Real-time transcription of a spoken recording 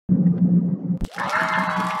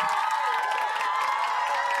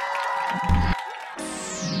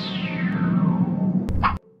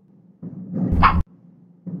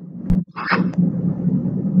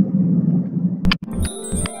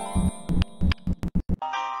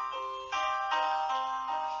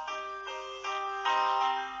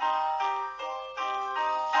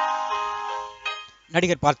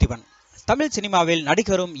நடிகர் பார்த்திபன் தமிழ் சினிமாவில்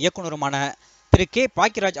நடிகரும் இயக்குனருமான திரு கே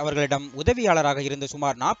பாக்கியராஜ் அவர்களிடம் உதவியாளராக இருந்து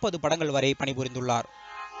சுமார் 40 படங்கள் வரை பணிபுரிந்துள்ளார்.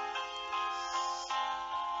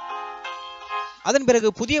 அதன்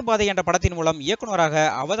பிறகு புதிய பாதை என்ற படத்தின் மூலம் இயக்குனராக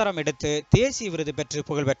அவதாரம் எடுத்து தேசிய விருது பெற்று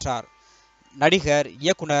புகழ் பெற்றார். நடிகர்,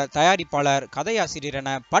 இயக்குனர், தயாரிப்பாளர், கதையாசிரியர்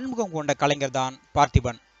என பன்முகம் கொண்ட கலைஞர் தான்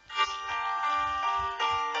பார்த்திபன்.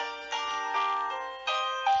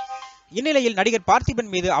 இந்நிலையில் நடிகர் பார்த்திபன்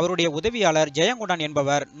மீது அவருடைய உதவியாளர் ஜெயங்கொண்டான்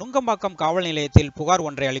என்பவர் நுங்கம்பாக்கம் காவல் நிலையத்தில் புகார்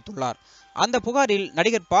ஒன்றை அளித்துள்ளார். அந்த புகாரில்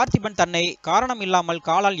நடிகர் பார்த்திபன் தன்னை காரணம் இல்லாமல்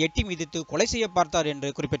காலால் எட்டி மிதித்து கொலை செய்ய பார்த்தார்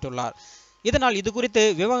என்று குறிப்பிட்டுள்ளார். இதனால் இது குறித்து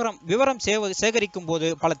விவரம் சேகரிக்கும் போது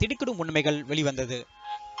பல திடுக்கிடும் உண்மைகள் வெளிவந்தது.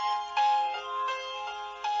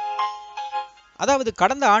 அதாவது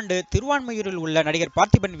கடந்த ஆண்டு திருவான்மையூரில் உள்ள நடிகர்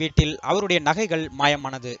பார்த்திபன் வீட்டில் அவருடைய நகைகள்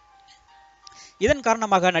மாயமானது. இதன்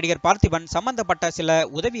காரணமாக நடிகர் பார்த்திபன் சம்பந்தப்பட்ட சில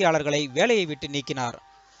உதவியாளர்களை வேலையை விட்டு நீக்கினார்.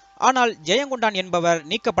 ஆனால் ஜெயங்கொண்டான் என்பவர்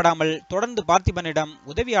நீக்கப்படாமல் தொடர்ந்து பார்த்திபனிடம்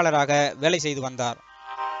உதவியாளராக வேலை செய்து வந்தார்.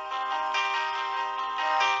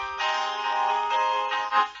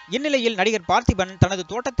 இந்நிலையில் நடிகர் பார்த்திபன் தனது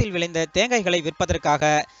தோட்டத்தில் விளைந்த தேங்காய்களை விற்பதற்காக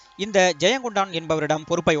இந்த ஜெயங்கொண்டான் என்பவரிடம்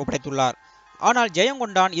பொறுப்பை ஒப்படைத்துள்ளார். ஆனால்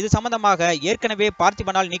ஜெயங்கொண்டான் இது சம்பந்தமாக ஏற்கனவே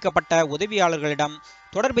பார்த்திபனால் நீக்கப்பட்ட உதவியாளர்களிடம்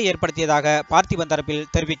தொடர்பை ஏற்படுத்தியதாக பார்த்திபன் தரப்பில்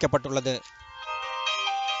தெரிவிக்கப்பட்டுள்ளது.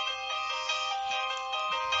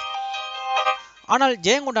 ஆனால்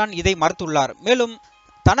ஜெயங்கொண்டான் இதை மறுத்துள்ளார். மேலும்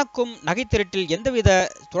தனக்கும் நகை திருட்டில் எந்தவித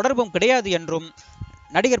தொடர்பும் கிடையாது என்றும்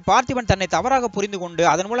நடிகர் பார்த்திபன் தன்னை தவறாக புரிந்து கொண்டு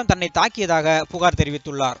அதன் மூலம் தன்னை தாக்கியதாக புகார்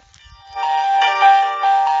தெரிவித்துள்ளார்.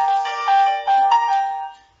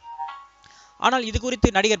 ஆனால் இது குறித்து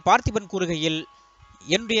நடிகர் பார்த்திபன் கூறுகையில்,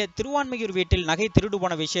 என்னுடைய திருவான்மையூர் வீட்டில் நகை திருடு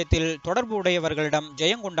போன விஷயத்தில் தொடர்பு உடையவர்களிடம்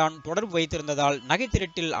ஜெயங்கொண்டான் தொடர்பு வைத்திருந்ததால் நகை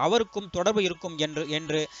திருட்டில் அவருக்கும் தொடர்பு இருக்கும்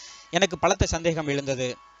என்று எனக்கு பலத்த சந்தேகம் எழுந்தது.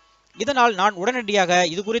 இதனால் நான் உடனடியாக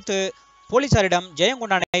இது குறித்து போலீசாரிடம்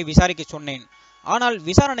ஜெயங்கொண்டானை விசாரிக்க சொன்னேன். ஆனால்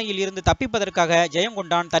விசாரணையில் இருந்து தப்பிப்பதற்காக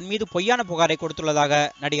ஜெயங்கொண்டான் தன் மீது பொய்யான புகாரை கொடுத்துள்ளதாக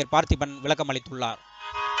நடிகர் பார்த்திபன் விளக்கம் அளித்துள்ளார்.